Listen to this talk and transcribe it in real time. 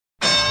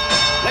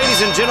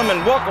Ladies and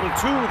gentlemen, welcome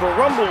to the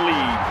Rumble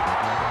League.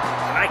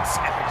 Tonight's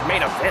epic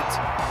main event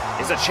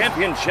is a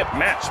championship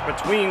match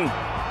between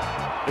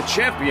the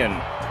champion,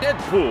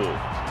 Deadpool,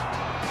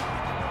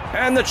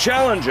 and the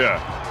challenger,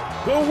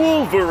 the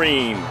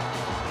Wolverine.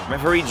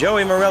 Referee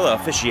Joey Morella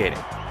officiating.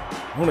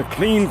 Want a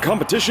clean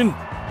competition?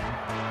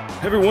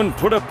 Everyone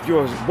put up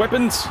your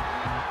weapons.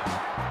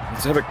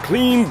 Let's have a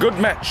clean, good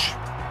match.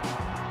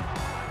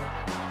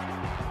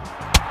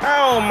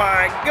 Oh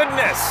my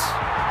goodness!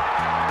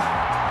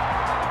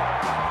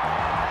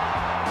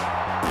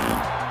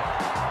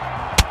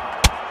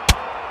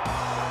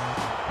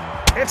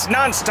 It's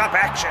non-stop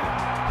action.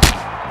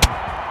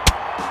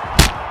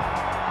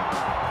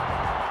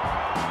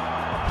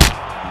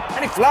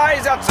 And he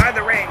flies outside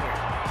the ring.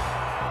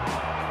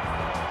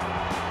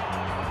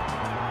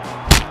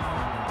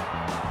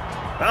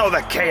 Oh,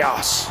 the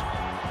chaos.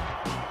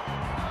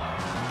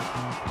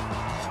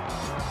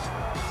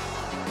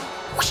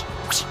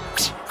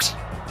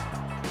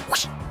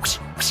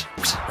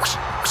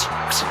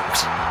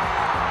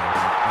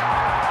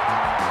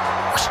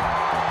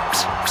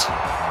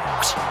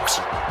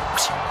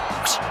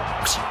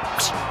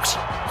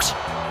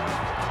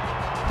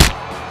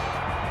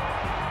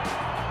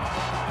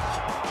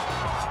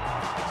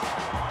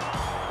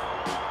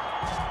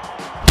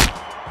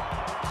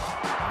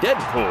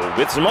 Deadpool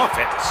with some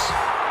offense.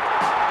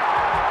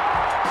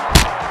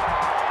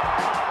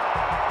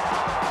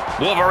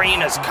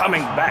 Wolverine is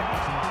coming back.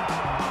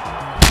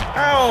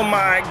 Oh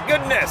my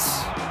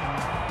goodness!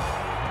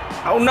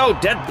 Oh no,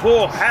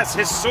 Deadpool has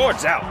his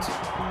swords out.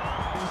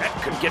 That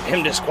could get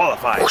him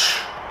disqualified.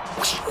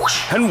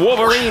 And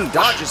Wolverine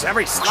dodges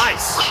every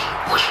slice.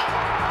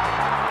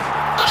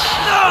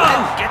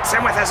 And gets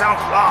him with his own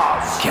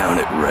claws. Count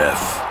it, ref.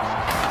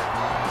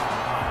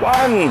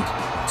 1,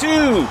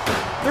 2,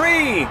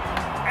 3,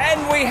 and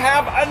we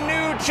have a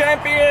new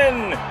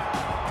champion!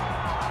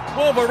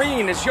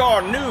 Wolverine is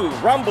your new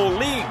Rumble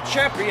League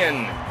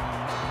champion.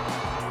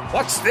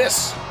 What's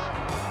this?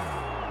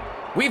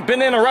 We've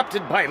been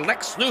interrupted by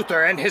Lex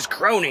Luthor and his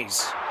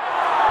cronies.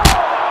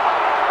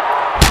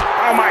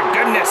 Oh my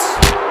goodness!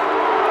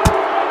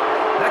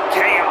 The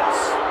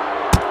chaos!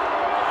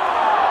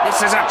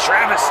 This is a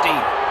travesty!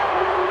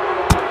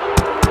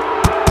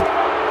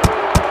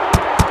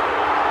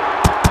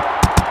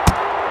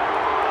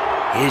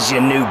 Here's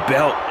your new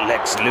belt,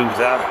 Lex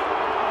Luthor.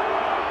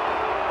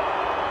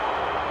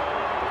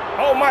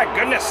 Oh my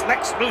goodness,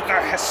 Lex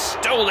Luthor has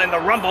stolen the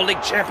Rumble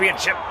League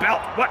Championship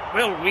belt. What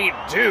will we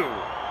do?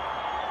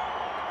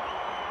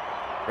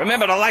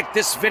 Remember to like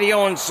this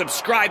video and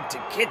subscribe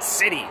to Kid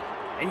City,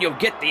 and you'll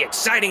get the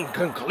exciting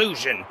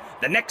conclusion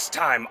the next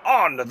time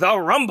on the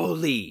Rumble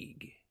League.